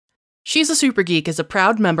She's a Super Geek is a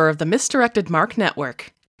proud member of the Misdirected Mark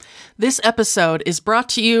Network. This episode is brought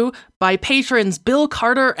to you by patrons Bill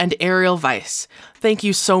Carter and Ariel Weiss. Thank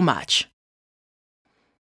you so much.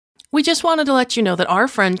 We just wanted to let you know that our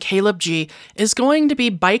friend TheCalebG is going to be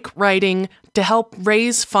bike riding to help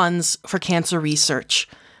raise funds for cancer research.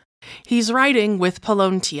 He's riding with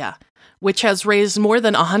Polontia, which has raised more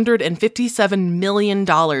than $157 million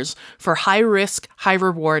for high-risk,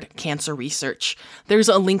 high-reward cancer research. There's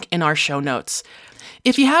a link in our show notes.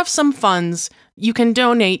 If you have some funds, you can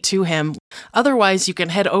donate to him. Otherwise, you can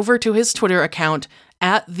head over to his Twitter account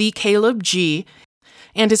at TheCalebG,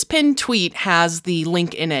 and his pinned tweet has the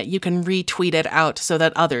link in it. You can retweet it out so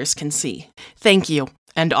that others can see. Thank you,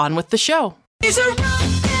 and on with the show. She's a rock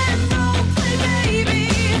and roll play baby,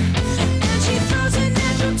 and she throws a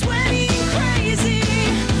natural 20 crazy.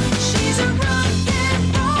 She's a rock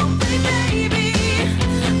and roll play baby,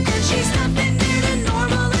 and she's nothing near the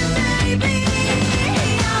normal and maybe.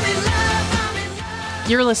 I'm in love.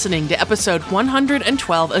 You're listening to episode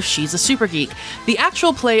 112 of She's a Super Geek, the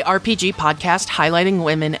actual play RPG podcast highlighting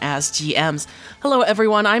women as GMs. Hello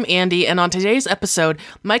everyone, I'm Andy, and on today's episode,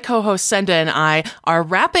 my co-host Senda and I are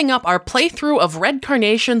wrapping up our playthrough of Red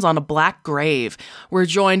Carnations on a Black Grave. We're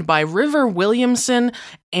joined by River Williamson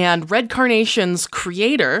and Red Carnations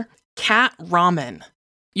creator, Cat Ramen.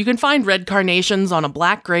 You can find Red Carnations on a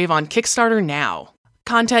Black Grave on Kickstarter now.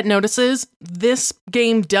 Content notices, this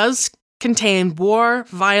game does contain war,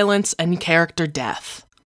 violence, and character death.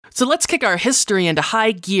 So let's kick our history into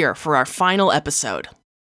high gear for our final episode.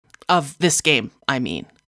 Of this game, I mean.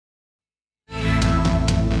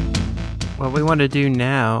 What we want to do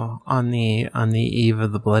now on the eve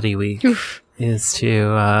of the Bloody Week is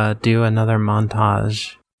to do another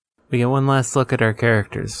montage. We get one last look at our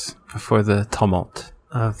characters before the tumult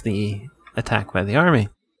of the attack by the army.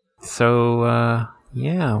 So,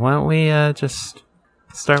 why don't we just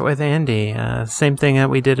start with Andy? Same thing that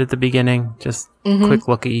we did at the beginning. Just quick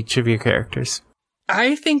look at each of your characters.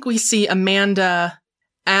 I think we see Amanda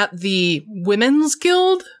at the Women's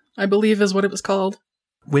Guild, I believe is what it was called.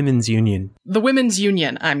 Women's Union. The Women's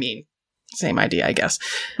Union, I mean. Same idea, I guess.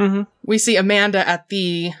 Mm-hmm. We see Amanda at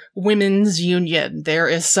the Women's Union. There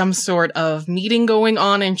is some sort of meeting going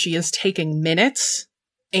on, and she is taking minutes.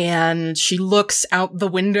 And she looks out the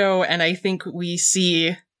window, and I think we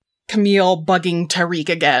see Camille bugging Tariq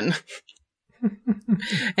again.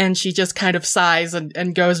 And she just kind of sighs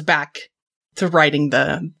and goes back to writing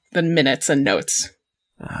the minutes and notes.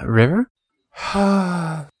 River?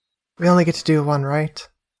 We only get to do one, right?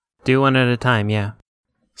 Do one at a time, yeah.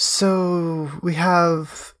 So we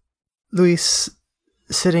have Luis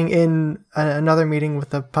sitting in another meeting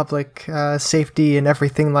with the public safety and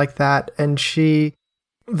everything like that, and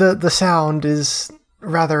the sound is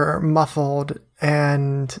rather muffled,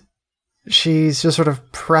 and she's just sort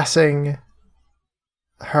of pressing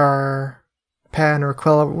her pen or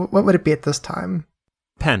quill. What would it be at this time?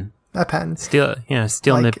 Pen. A pen. Steel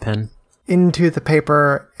nib pen. Into the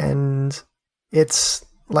paper, and it's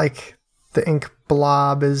like the ink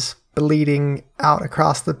blob is bleeding out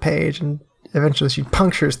across the page, and eventually she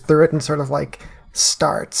punctures through it and sort of like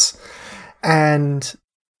starts. And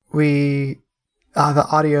the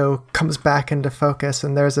audio comes back into focus,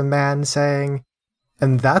 and there's a man saying,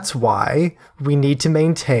 "And that's why we need to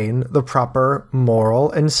maintain the proper moral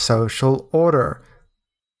and social order.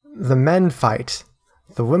 The men fight.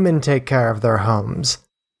 The women take care of their homes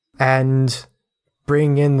and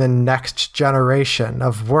bring in the next generation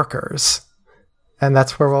of workers." And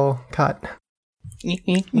that's where we'll cut.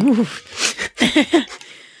 Wait,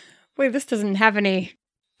 this doesn't have any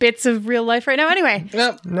bits of real life right now. Anyway.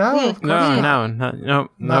 No.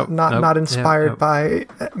 Not inspired by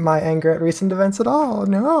my anger at recent events at all.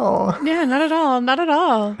 No. Yeah, not at all. Not at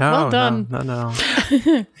all. Well done. No.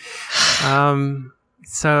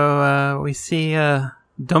 So we see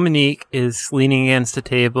Dominique is leaning against a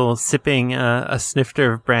table, sipping a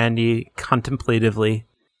snifter of brandy contemplatively.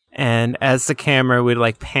 And as the camera would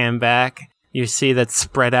like pan back, you see that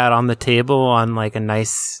spread out on the table on like a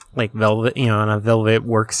nice like velvet, on a velvet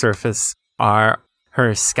work surface are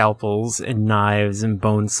her scalpels and knives and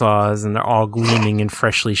bone saws, and they're all gleaming and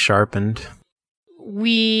freshly sharpened.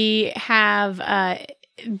 We have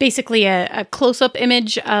basically a close-up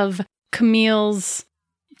image of Camille's,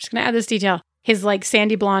 I'm just going to add this detail, his like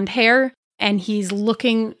sandy blonde hair, and he's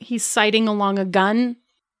sighting along a gun,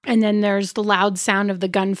 and then there's the loud sound of the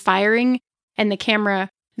gun firing, and the camera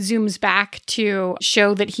zooms back to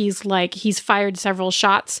show that he's fired several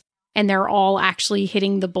shots, and they're all actually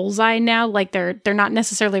hitting the bullseye now. Like they're not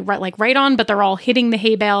necessarily right on, but they're all hitting the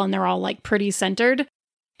hay bale, and they're all like pretty centered.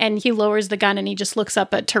 And he lowers the gun and he just looks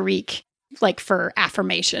up at Tariq, like for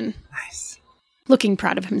affirmation. Nice. Looking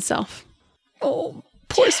proud of himself. Oh,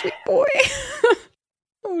 poor sweet boy.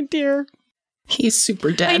 Oh, dear. He's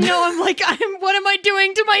super dead. I know, I'm like, what am I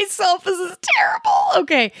doing to myself? This is terrible.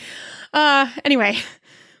 Okay. Anyway.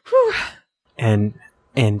 Whew. And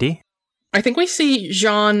Andy? I think we see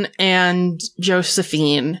Jean and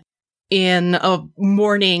Josephine in a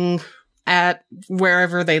morning at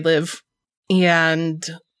wherever they live. And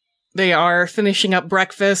they are finishing up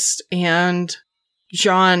breakfast, and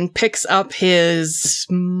Jean picks up his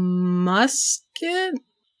musket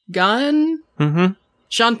gun. Mm-hmm.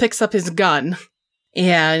 Jean picks up his gun,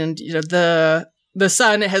 and the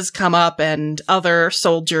sun has come up, and other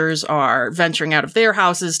soldiers are venturing out of their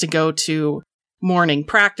houses to go to morning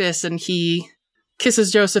practice, and he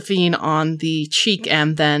kisses Josephine on the cheek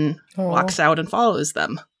and then walks out and follows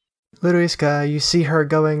them. Ludoviska, you see her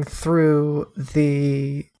going through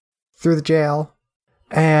the jail,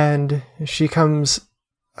 and she comes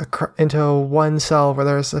into one cell where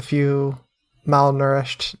there's a few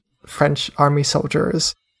malnourished French army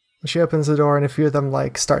soldiers. She opens the door, and a few of them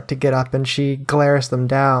start to get up, and she glares them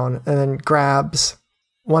down, and then grabs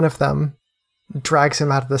one of them, drags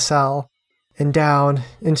him out of the cell, and down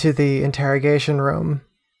into the interrogation room,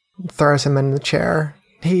 throws him in the chair.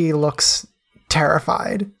 He looks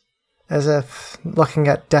terrified, as if looking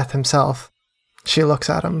at death himself. She looks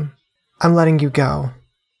at him. I'm letting you go,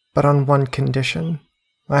 but on one condition.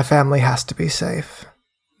 My family has to be safe.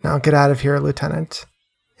 Now get out of here, Lieutenant.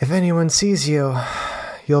 If anyone sees you,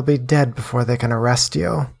 you'll be dead before they can arrest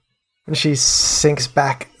you. And she sinks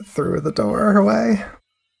back through the door away.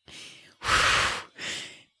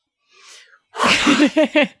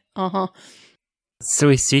 Uh-huh. So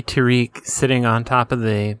we see Tariq sitting on top of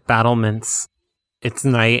the battlements. It's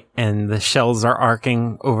night, and the shells are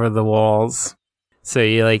arcing over the walls. So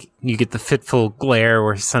you get the fitful glare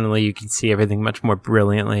where suddenly you can see everything much more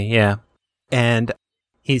brilliantly. Yeah. And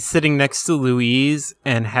he's sitting next to Louise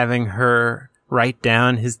and having her write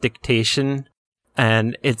down his dictation.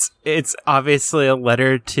 And it's obviously a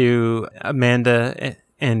letter to Amanda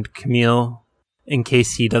and Camille in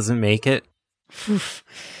case he doesn't make it.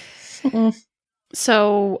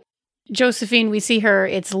 So Josephine, we see her,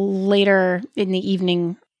 it's later in the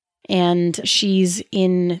evening, and she's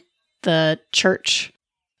in the church,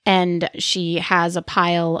 and she has a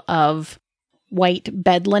pile of white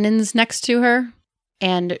bed linens next to her,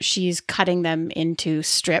 and she's cutting them into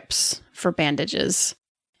strips for bandages.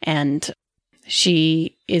 And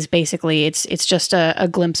she is basically, it's just a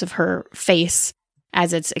glimpse of her face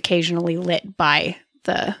as it's occasionally lit by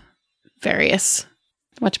the various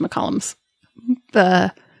whatchamacallums.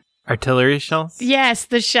 The artillery shells? Yes,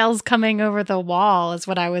 the shells coming over the wall is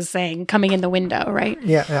what I was saying, coming in the window, right?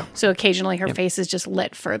 Yeah. So occasionally her face is just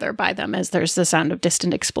lit further by them as there's the sound of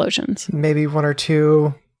distant explosions. Maybe one or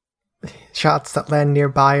two shots that land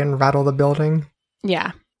nearby and rattle the building.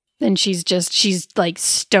 Yeah. And she's like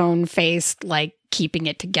stone-faced, like keeping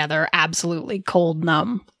it together, absolutely cold,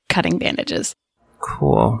 numb, cutting bandages.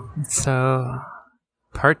 Cool. So,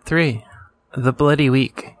 part 3. The Bloody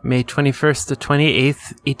Week, May 21st to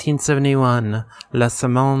 28th, 1871, La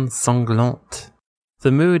Semaine Sanglante.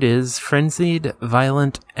 The mood is frenzied,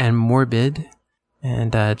 violent, and morbid.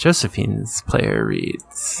 And Josephine's player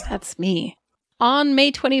reads. That's me. On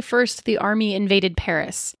May 21st, the army invaded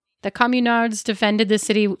Paris. The communards defended the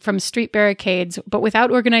city from street barricades, but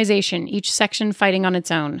without organization, each section fighting on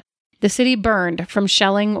its own. The city burned from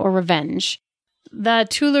shelling or revenge. The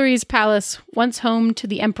Tuileries Palace, once home to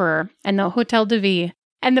the Emperor, and the Hôtel de Ville,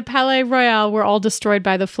 and the Palais Royal were all destroyed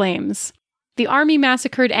by the flames. The army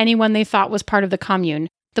massacred anyone they thought was part of the Commune.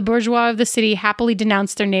 The bourgeois of the city happily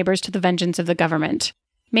denounced their neighbors to the vengeance of the government.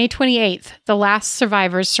 May 28th, the last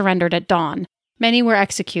survivors surrendered at dawn. Many were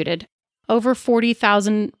executed. Over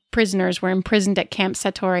 40,000 prisoners were imprisoned at Camp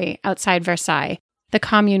Satori outside Versailles. The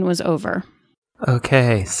Commune was over.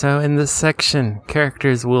 Okay, so in this section,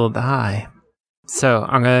 characters will die. So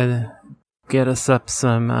I'm going to get us up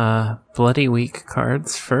some Bloody Week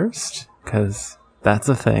cards first, because that's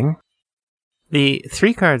a thing. The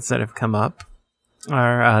 3 cards that have come up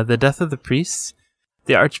are the Death of the Priests.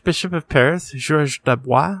 The Archbishop of Paris, Georges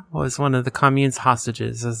Dabois, was one of the Commune's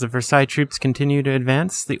hostages. As the Versailles troops continue to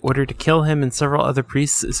advance, the order to kill him and several other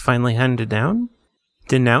priests is finally handed down.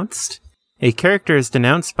 Denounced. A character is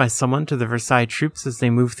denounced by someone to the Versailles troops as they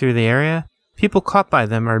move through the area. People caught by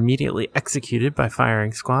them are immediately executed by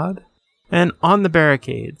firing squad. And on the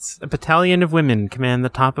barricades, a battalion of women command the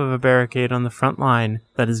top of a barricade on the front line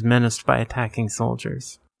that is menaced by attacking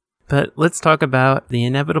soldiers. But let's talk about the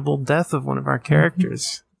inevitable death of one of our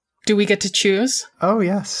characters. Do we get to choose? Oh,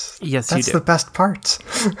 yes. Yes, That's you do. the best part.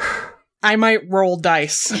 I might roll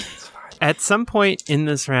dice. At some point in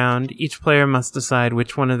this round, each player must decide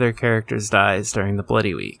which one of their characters dies during the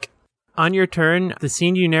Bloody Week. On your turn, the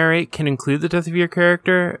scene you narrate can include the death of your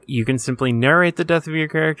character. You can simply narrate the death of your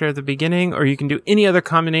character at the beginning, or you can do any other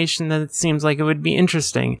combination that seems like it would be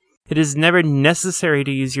interesting. It is never necessary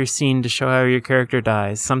to use your scene to show how your character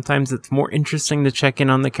dies. Sometimes it's more interesting to check in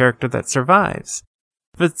on the character that survives.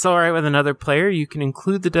 If it's alright with another player, you can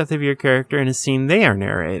include the death of your character in a scene they are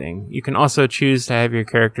narrating. You can also choose to have your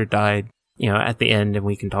character die, at the end, and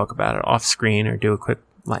we can talk about it off screen or do a quick,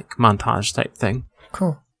 montage type thing.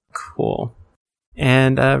 Cool.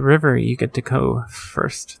 And, River, you get to go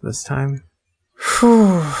first this time.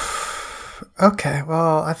 Whew. Okay,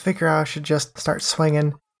 well, I figure I should just start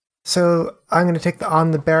swinging. So I'm going to take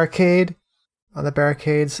on the barricades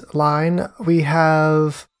line. We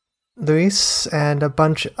have Luis and a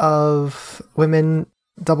bunch of women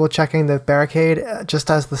double-checking the barricade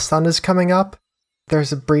just as the sun is coming up.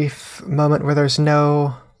 There's a brief moment where there's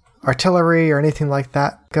no artillery or anything like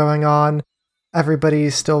that going on.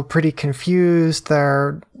 Everybody's still pretty confused.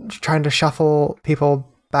 They're trying to shuffle people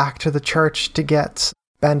back to the church to get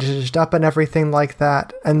bandaged up and everything like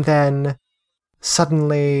that. And then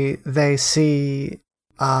suddenly they see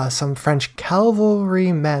some French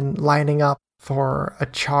cavalry men lining up for a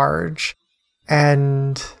charge.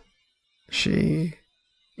 And she,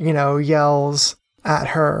 yells at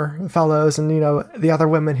her fellows, and, the other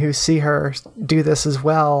women who see her do this as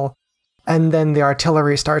well. And then the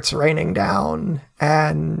artillery starts raining down,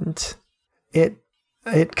 and it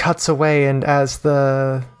cuts away, and as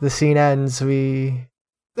the scene ends, it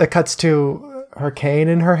cuts to her cane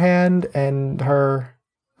in her hand, and her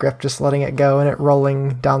grip just letting it go, and it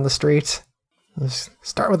rolling down the street. Let's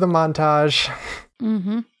start with a montage.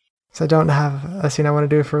 Mm-hmm. So I don't have a scene I want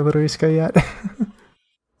to do for Ludovico yet.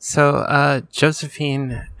 So,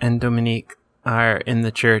 Josephine and Dominique are in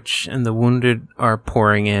the church, and the wounded are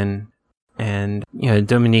pouring in. And,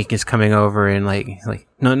 Dominique is coming over and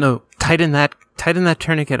no, tighten that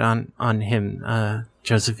tourniquet on him,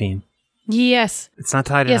 Josephine. Yes. It's not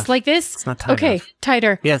tight enough. Yes, like this? It's not tight okay, enough.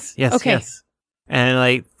 Tighter. Yes, Okay. yes.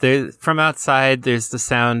 And, from outside, there's the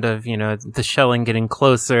sound of, the shelling getting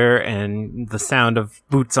closer and the sound of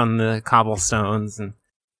boots on the cobblestones. And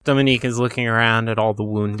Dominique is looking around at all the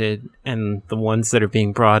wounded and the ones that are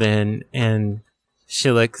being brought in. And she,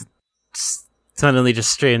 suddenly just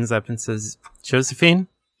straightens up and says, Josephine?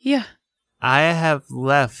 Yeah. I have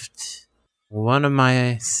left one of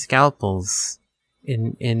my scalpels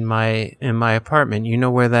in my apartment. You know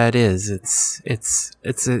where that is. It's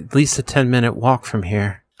at least a 10-minute walk from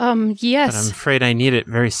here. Yes. But I'm afraid I need it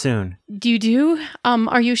very soon. You do?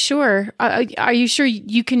 Are you sure? Are you sure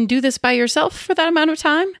you can do this by yourself for that amount of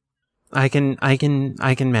time? I can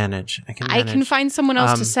manage. I can find someone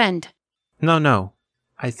else to send. No.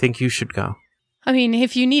 I think you should go. I mean,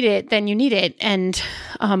 if you need it, then you need it. And,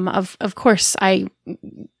 of course, I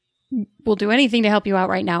will do anything to help you out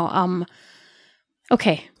right now.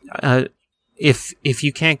 Okay. If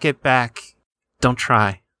you can't get back, don't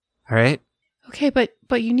try. All right? Okay, but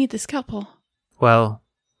you need the scalpel. Well,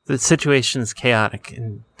 the situation's chaotic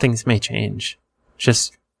and things may change.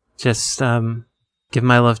 Just give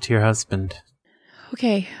my love to your husband.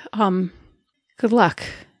 Okay. Good luck.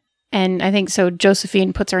 And I think so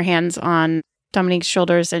Josephine puts her hands on Dominique's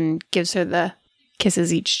shoulders and gives her the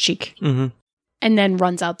kisses each cheek. Mm-hmm. And then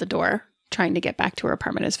runs out the door, trying to get back to her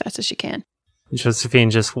apartment as fast as she can. Josephine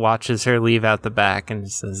just watches her leave out the back and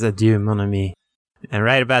says, adieu, mon ami. And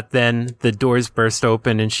right about then, the doors burst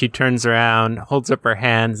open and she turns around, holds up her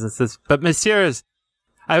hands and says, but messieurs,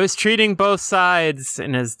 I was treating both sides.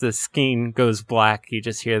 And as the scene goes black, you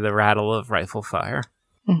just hear the rattle of rifle fire.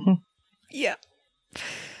 Mm-hmm. Yeah.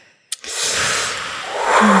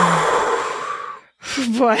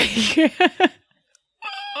 Boy.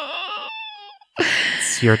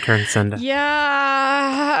 It's your turn, Senda.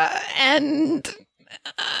 Yeah, and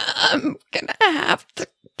I'm gonna have to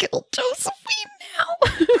kill Josephine now.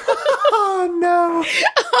 Oh, no.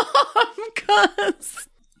 Because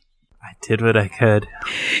I did what I could.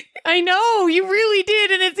 I know, you really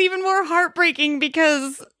did, and it's even more heartbreaking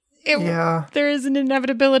because there is an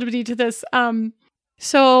inevitability to this.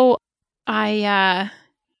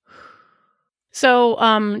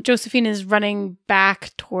 Josephine is running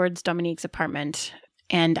back towards Dominique's apartment,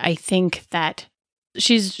 and I think that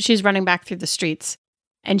she's running back through the streets,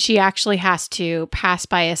 and she actually has to pass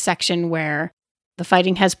by a section where the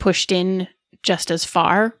fighting has pushed in just as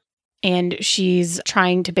far, and she's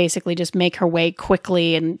trying to basically just make her way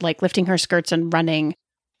quickly and lifting her skirts and running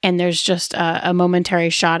and there's just a momentary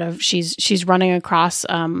shot of she's running across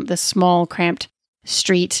this small, cramped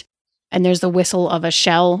street, and there's the whistle of a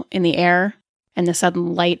shell in the air and the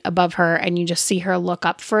sudden light above her, and you just see her look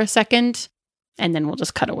up for a second, and then we'll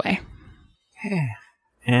just cut away.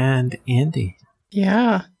 And Andy.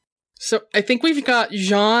 Yeah. So I think we've got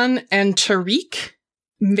Jean and Tariq,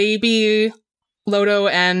 maybe Lodo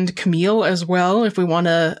and Camille as well, if we want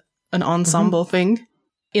an ensemble thing,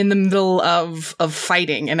 in the middle of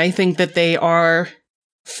fighting. And I think that they are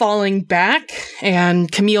falling back,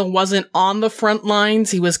 and Camille wasn't on the front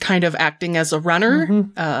lines. He was kind of acting as a runner,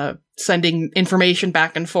 sending information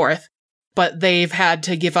back and forth. But they've had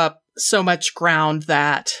to give up so much ground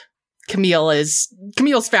that Camille's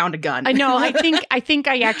found a gun. I know. I think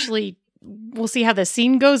I actually, we'll see how the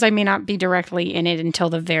scene goes. I may not be directly in it until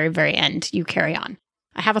the very, very end. You carry on.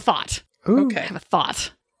 I have a thought. Ooh. Okay. I have a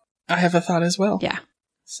thought. I have a thought as well. Yeah.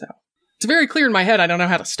 So it's very clear in my head. I don't know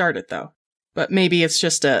how to start it though. But maybe it's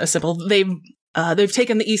just a simple. They've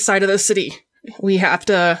taken the east side of the city. We have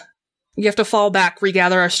to fall back,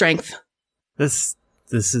 regather our strength. This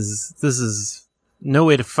is no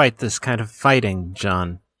way to fight this kind of fighting,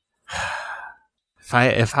 John.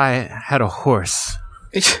 If I had a horse.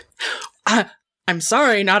 I'm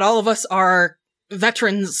sorry, not all of us are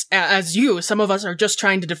veterans as you. Some of us are just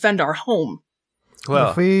trying to defend our home.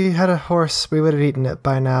 Well, If we had a horse, we would have eaten it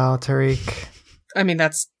by now, Tariq. I mean,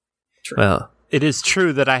 that's true. well, it is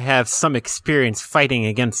true that I have some experience fighting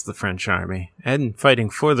against the French army and fighting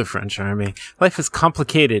for the French army. Life is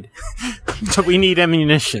complicated, but we need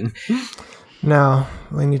ammunition. No,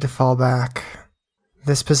 we need to fall back.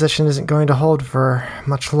 This position isn't going to hold for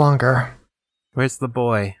much longer. Where's the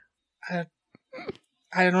boy? I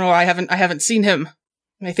don't know. I haven't seen him.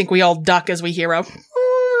 I think we all duck as we hear a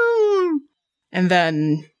and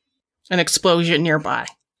then an explosion nearby.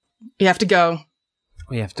 We have to go.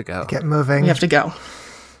 We have to go. Get moving. We have to go.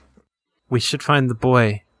 We should find the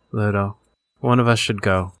boy, Lodo. One of us should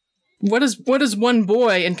go. What is one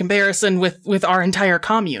boy in comparison with our entire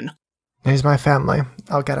commune? He's my family.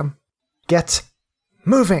 I'll get him. Get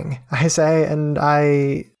moving, I say, and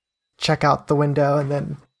I check out the window and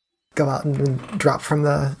then go out and then drop from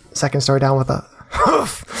the second story down with a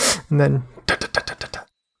hoof, and then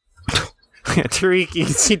Tariq, you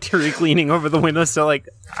can see Tariq leaning over the window, so like,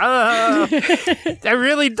 I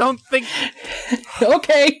really don't think.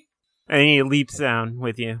 Okay. And he leaps down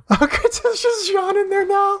with you. okay, there's just Jean in there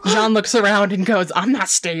now. Jean looks around and goes, I'm not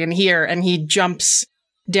staying here. And he jumps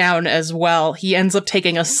down as well. He ends up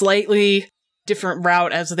taking a slightly different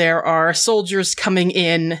route as there are soldiers coming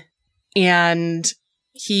in, and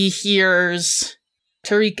he hears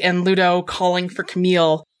Tariq and Ludo calling for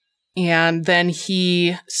Camille, and then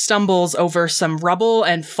he stumbles over some rubble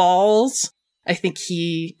and falls. I think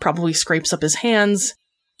he probably scrapes up his hands,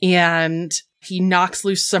 and he knocks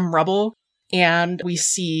loose some rubble, and we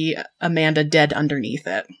see Amanda dead underneath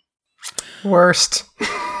it. Worst.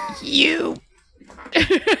 You.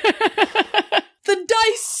 The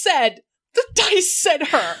dice said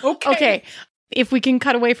her. Okay. If we can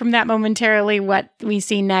cut away from that momentarily, what we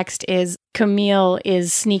see next is Camille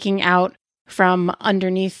is sneaking out from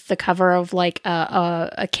underneath the cover of like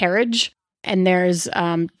a carriage, and there's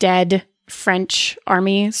dead French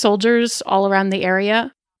army soldiers all around the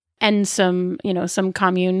area, and some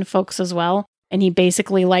commune folks as well. And he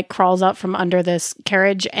basically like crawls out from under this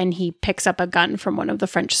carriage, and he picks up a gun from one of the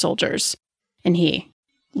French soldiers, and he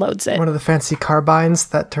loads it. One of the fancy carbines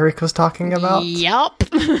that Tariq was talking about. Yup.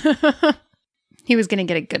 He was gonna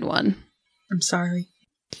get a good one. I'm sorry.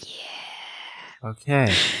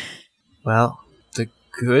 Okay. Well, the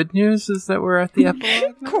good news is that we're at the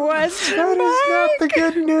epilogue. Question That is not the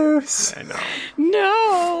good news. I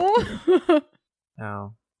know. No.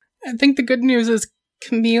 No. I think the good news is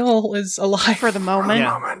Camille is alive. For the moment.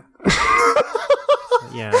 Yeah.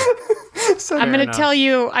 Yeah. So I'm going to enough. tell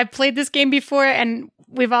you, I've played this game before, and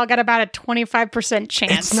we've all got about a 25%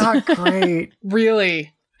 chance it's not great.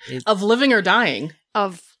 Really? It- Of living or dying?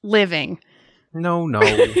 of living. No,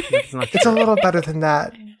 that's not It's a little better than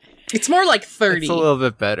that. It's more like 30. It's a little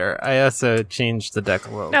bit better. I also changed the deck a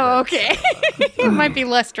little Oh, bit. okay. It might be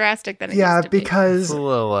less drastic than it Yeah, used to be. It's because a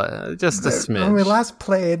little, just a smidge. when we last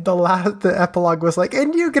played, the epilogue was like,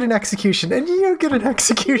 and you get an execution, and you get an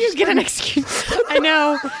execution. You get an execution. I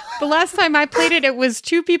know. The last time I played it, it was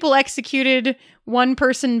 2 people executed, 1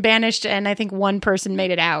 person banished, and I think 1 person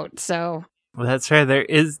made it out. So Well, that's right. There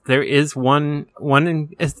is one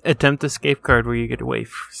attempt escape card where you get away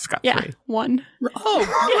scot-free. yeah, 1.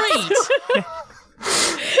 Oh, great!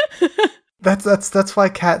 That's why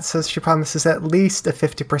Kat says she promises at least a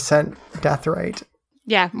 50% death rate.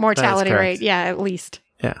 Yeah, mortality correct. rate. Yeah, at least.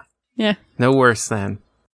 Yeah. No worse than.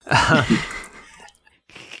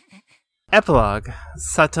 Epilogue.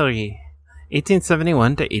 Satori,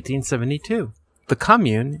 1871 to 1872. The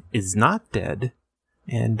commune is not dead.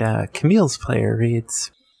 And Camille's player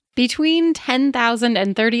reads, Between 10,000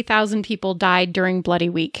 and 30,000 people died during Bloody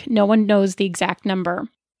Week. No one knows the exact number.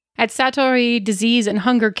 At Satori, disease and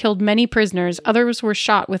hunger killed many prisoners. Others were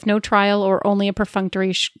shot with no trial or only a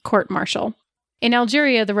perfunctory court-martial. In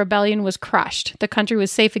Algeria, the rebellion was crushed. The country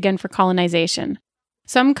was safe again for colonization.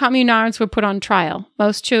 Some communards were put on trial.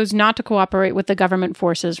 Most chose not to cooperate with the government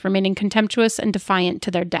forces, remaining contemptuous and defiant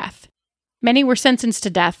to their death. Many were sentenced to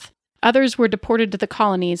death. Others were deported to the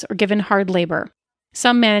colonies or given hard labor.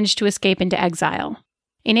 Some managed to escape into exile.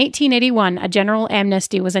 In 1881, a general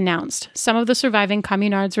amnesty was announced. Some of the surviving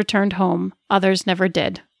communards returned home. Others never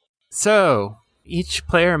did. So, each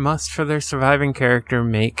player must, for their surviving character,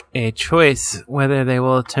 make a choice whether they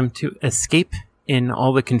will attempt to escape in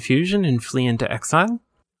all the confusion and flee into exile,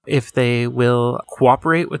 if they will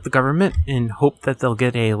cooperate with the government in hope that they'll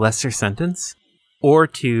get a lesser sentence, or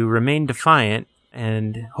to remain defiant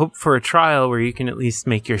and hope for a trial where you can at least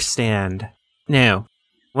make your stand. Now,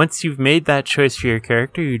 once you've made that choice for your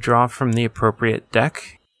character, you draw from the appropriate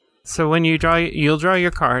deck. So when you draw, you'll draw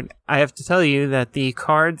your card. I have to tell you that the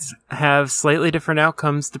cards have slightly different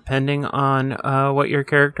outcomes depending on what your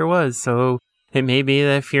character was. So it may be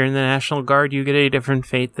that if you're in the National Guard, you get a different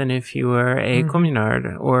fate than if you were a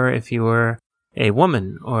communard, or if you were a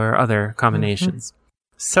woman, or other combinations.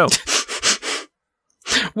 So...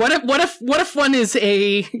 What if one is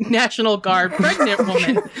a National Guard pregnant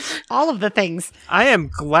woman? All of the things. I am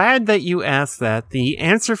glad that you asked that. The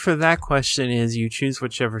answer for that question is you choose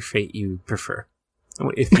whichever fate you prefer.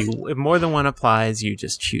 If more than one applies, you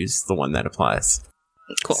just choose the one that applies.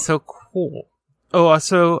 Cool. So cool. Oh,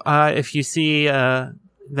 also, if you see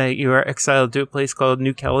that you are exiled to a place called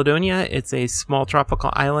New Caledonia, it's a small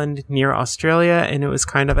tropical island near Australia, and it was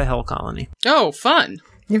kind of a hell colony. Oh, fun.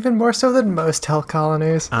 Even more so than most hell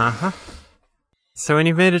colonies. Uh-huh. So when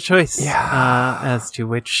you've made a choice as to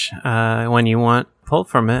which one you want, pull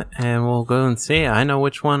from it, and we'll go and see. I know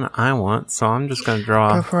which one I want, so I'm just going to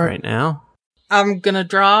draw Go for it. right now. I'm gonna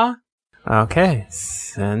draw. Okay,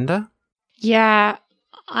 Senda. Yeah,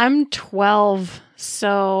 I'm 12,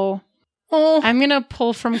 so I'm going to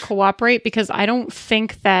pull from cooperate because I don't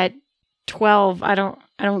think that 12, I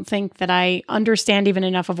don't think that I understand even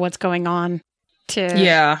enough of what's going on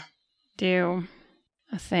to do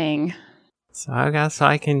a thing. So I guess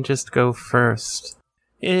I can just go first.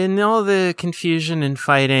 In all the confusion and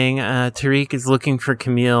fighting, Tariq is looking for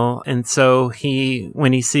Camille, and so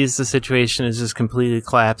when he sees the situation is just completely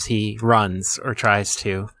collapsed, he runs, or tries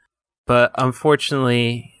to. But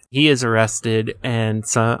unfortunately, he is arrested, and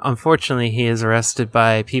so unfortunately he is arrested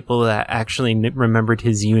by people that actually remembered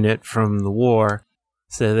his unit from the war.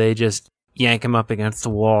 So they just yank him up against the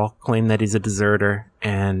wall, claim that he's a deserter,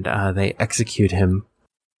 and they execute him.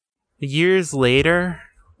 Years later,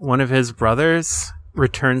 one of his brothers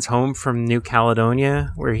returns home from New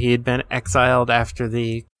Caledonia, where he had been exiled after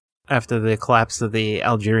the collapse of the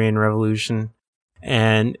Algerian Revolution,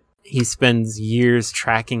 and he spends years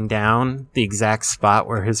tracking down the exact spot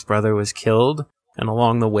where his brother was killed, and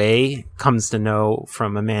along the way comes to know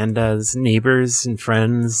from Amanda's neighbors and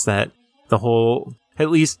friends that at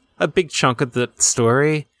least a big chunk of the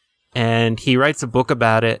story, and he writes a book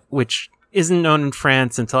about it, which isn't known in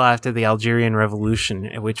France until after the Algerian Revolution,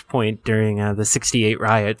 at which point, during the 68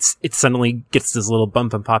 riots, it suddenly gets this little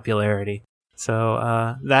bump in popularity.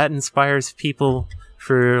 So that inspires people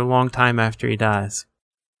for a long time after he dies.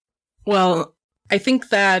 Well, I think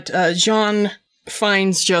that Jean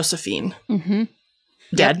finds Josephine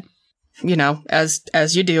dead,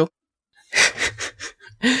 as you do,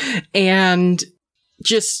 and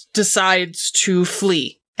just decides to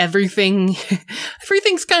flee.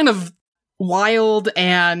 Everything's kind of wild,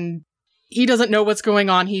 and he doesn't know what's going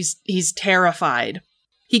on. He's terrified.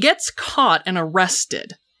 He gets caught and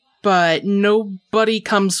arrested, but nobody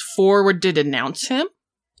comes forward to denounce him.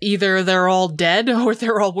 Either they're all dead, or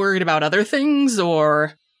they're all worried about other things,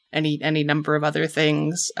 or any number of other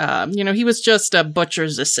things. He was just a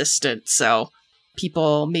butcher's assistant, so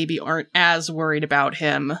people maybe aren't as worried about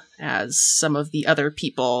him as some of the other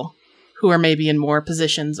people who are maybe in more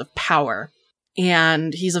positions of power.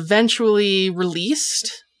 And he's eventually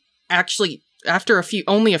released. Actually, after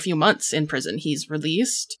only a few months in prison, he's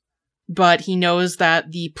released. But he knows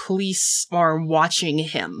that the police are watching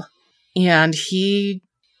him. And he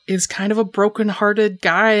is kind of a broken-hearted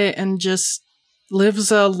guy and just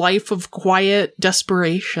lives a life of quiet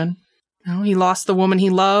desperation. He lost the woman he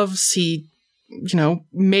loves. He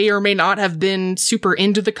may or may not have been super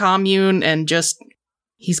into the commune and just,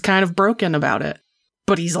 he's kind of broken about it.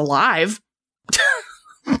 But he's alive.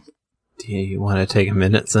 Do you want to take a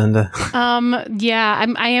minute, Zenda? Yeah,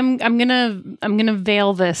 I'm gonna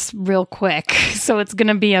veil this real quick. So it's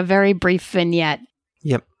gonna be a very brief vignette.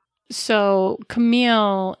 Yep. So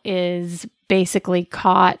Camille is basically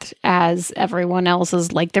caught as everyone else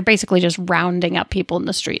is, like, they're basically just rounding up people in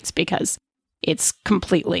the streets because it's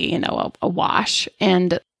completely, a wash.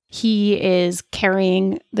 And he is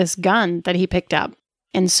carrying this gun that he picked up.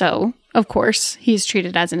 And so, of course, he's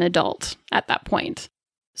treated as an adult at that point.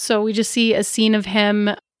 So we just see a scene of him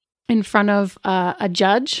in front of a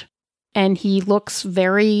judge, and he looks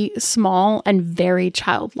very small and very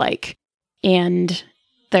childlike. And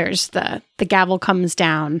there's the gavel comes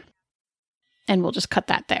down, and we'll just cut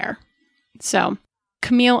that there. So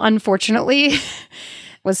Camille, unfortunately,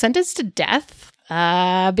 was sentenced to death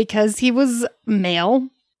because he was male.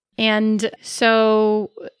 And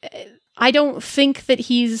so I don't think that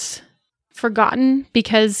he's forgotten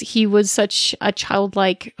because he was such a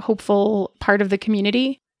childlike, hopeful part of the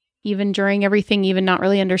community, even during everything, even not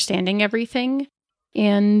really understanding everything.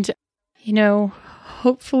 And,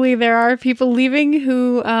 hopefully there are people leaving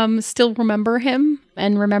who still remember him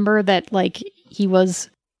and remember that, like, he was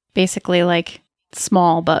basically, like,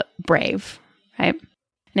 small but brave, right?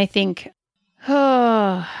 And I think,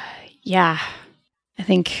 I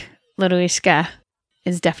think Ludoviska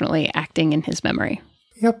is definitely acting in his memory.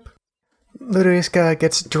 Yep. Ludoviska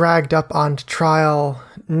gets dragged up onto trial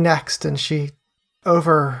next, and she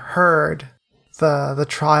overheard the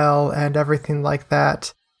trial and everything like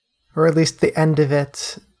that, or at least the end of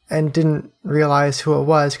it, and didn't realize who it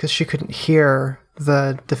was because she couldn't hear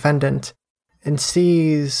the defendant, and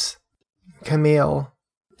sees Camille,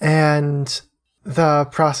 and the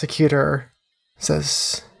prosecutor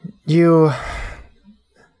says, "You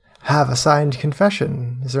have a signed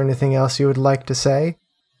confession. Is there anything else you would like to say?"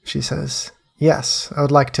 She says, "Yes, I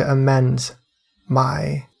would like to amend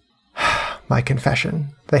my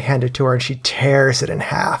confession." They hand it to her, and she tears it in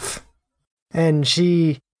half. And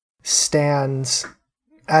she stands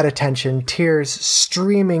at attention, tears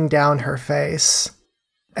streaming down her face.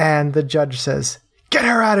 And the judge says, "Get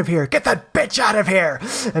her out of here! Get that bitch out of here!"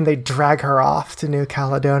 And they drag her off to New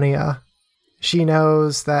Caledonia. She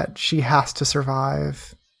knows that she has to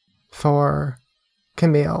survive for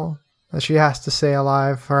Camille, that she has to stay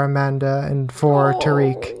alive for Amanda and for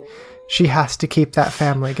Tariq. She has to keep that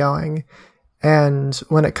family going. And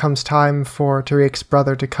when it comes time for Tariq's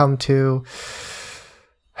brother to come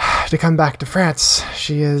back to France,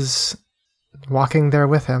 she is walking there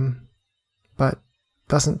with him, but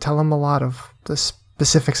doesn't tell him a lot of the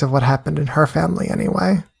specifics of what happened in her family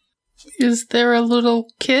anyway. Is there a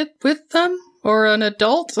little kid with them? Or an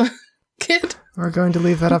adult kid? We're going to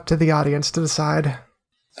leave that up to the audience to decide.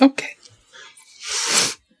 Okay.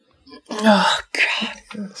 Oh, God.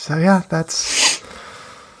 So yeah, that's...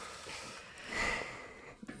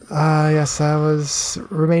 yes, I was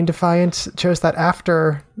Remain Defiant. Chose that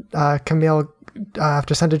after Camille,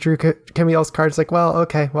 after Senda drew Camille's cards, like, well,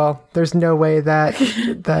 okay, well, there's no way that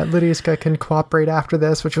Lydiaska can cooperate after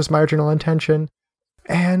this, which was my original intention.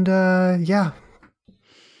 And, yeah.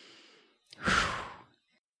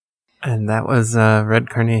 And that was Red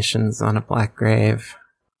Carnations on a Black Grave.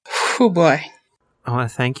 Oh, boy. I want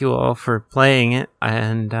to thank you all for playing it,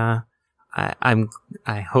 and I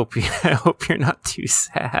hope you're not too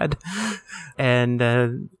sad.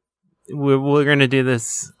 And we're going to do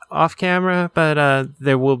this off camera, but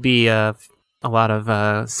there will be a lot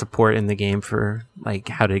of support in the game for, like,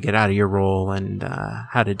 how to get out of your role and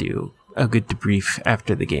how to do a good debrief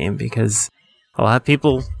after the game, because a lot of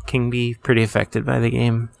people can be pretty affected by the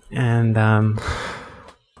game, and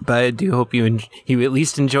but I do hope you at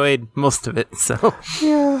least enjoyed most of it. So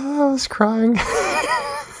Yeah, I was crying.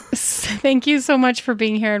 Thank you so much for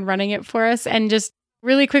being here and running it for us. And just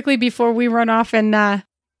really quickly before we run off and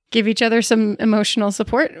give each other some emotional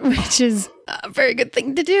support, which is a very good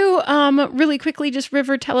thing to do. Really quickly, just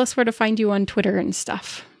River, tell us where to find you on Twitter and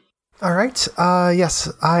stuff. All right.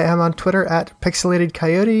 Yes, I am on Twitter at Pixelated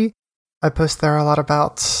Coyote. I post there a lot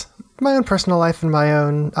about my own personal life and my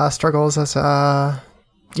own struggles as a,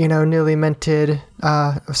 newly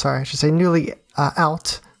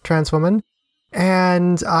out trans woman.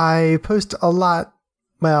 And I post a lot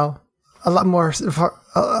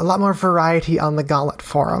more variety on the Gauntlet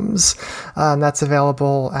forums. And that's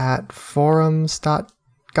available at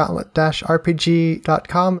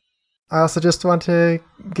forums.gauntlet-rpg.com. I also just want to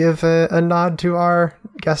give a nod to our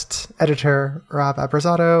guest editor, Rob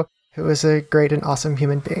Abrazato. who is a great and awesome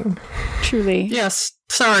human being. Truly. Yes.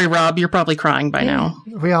 Sorry, Rob. You're probably crying by now.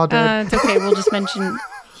 We all did. It's okay. We'll just mention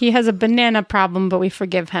he has a banana problem, but we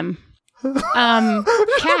forgive him.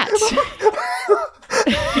 Cat.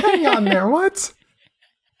 Hang on there. What?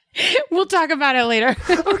 We'll talk about it later.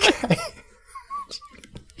 Okay.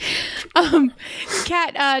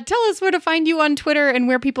 Kat, tell us where to find you on Twitter and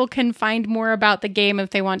where people can find more about the game if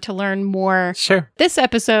they want to learn more. Sure. This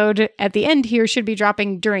episode at the end here should be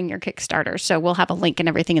dropping during your Kickstarter, so we'll have a link and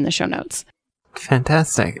everything in the show notes.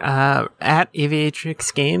 Fantastic. At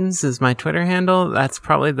Aviatrix Games is my Twitter handle. That's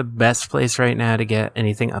probably the best place right now to get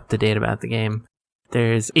anything up to date about the game.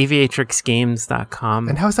 There's aviatrixgames.com.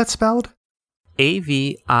 And how's that spelled?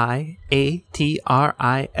 AVIATRIX.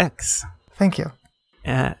 Thank you.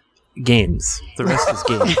 Games. The rest is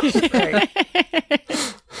games.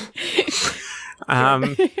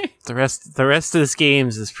 The rest of this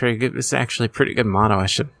games is pretty good. It's actually a pretty good motto. I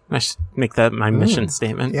should make that my mission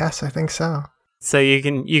statement. Yes, I think so. So you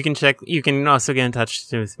can check. You can also get in touch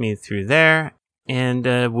with me through there, and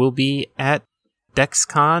we'll be at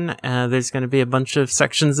DexCon. There's going to be a bunch of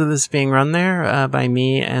sections of this being run there by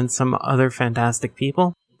me and some other fantastic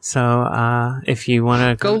people. So if you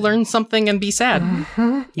want to Go learn something and be sad.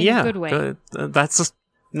 In a good way. That's just,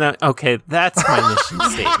 no. Okay, that's my mission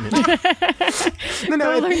statement.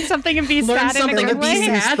 Go learn something and be sad in a something good and be way.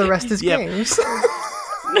 sad. The rest is Yep. games.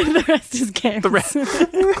 The rest is games.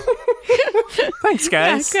 Thanks,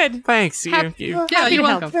 guys. Yeah, good. Thanks. Hap- You- Yeah, Happy you're to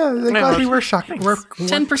help. welcome. Yeah, I'm glad we were shocked. We're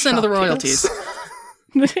 10% of the royalties.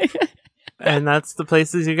 and that's the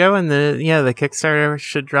places you go. And the Kickstarter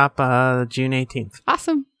should drop June 18th.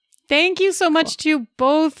 Awesome. Thank you so much to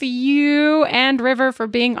both you and River for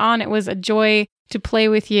being on. It was a joy to play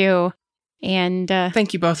with you. And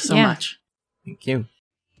Thank you both so Yeah. much. Thank you.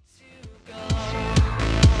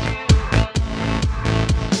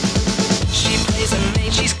 She plays a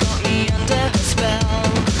maid, she's got me under her spell.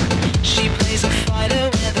 She plays a fighter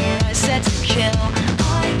with her eyes set to kill.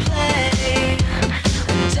 I play,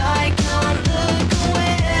 and I can't look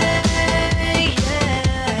away.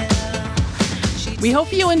 Yeah. We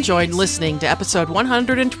hope you enjoyed listening to episode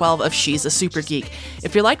 112 of She's a Super Geek.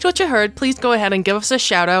 If you liked what you heard, please go ahead and give us a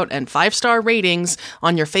shout out and 5-star ratings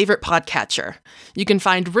on your favorite podcatcher. You can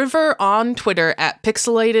find River on Twitter at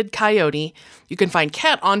Pixelated Coyote. You can find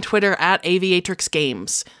Kat on Twitter at Aviatrix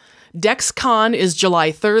Games. DexCon is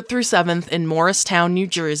July 3rd through 7th in Morristown, New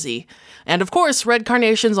Jersey. And of course, Red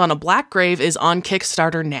Carnations on a Black Grave is on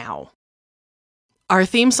Kickstarter now. Our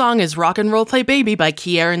theme song is Rock and Roll Play Baby by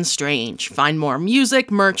Kieran Strange. Find more music,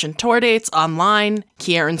 merch, and tour dates online,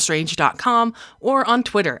 kieranstrange.com, or on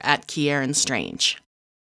Twitter at Kieran Strange.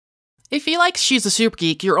 If you like She's a Super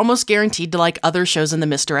Geek, you're almost guaranteed to like other shows in the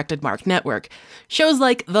Misdirected Mark Network. Shows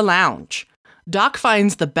like The Lounge. Doc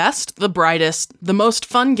finds the best, the brightest, the most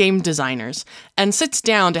fun game designers, and sits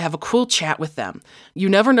down to have a cool chat with them. You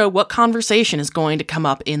never know what conversation is going to come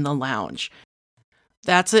up in The Lounge.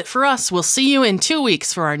 That's it for us. We'll see you in 2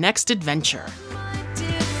 weeks for our next adventure. My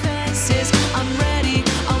defenses, I'm ready,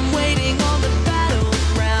 I'm waiting on the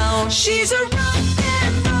battleground. She's a rock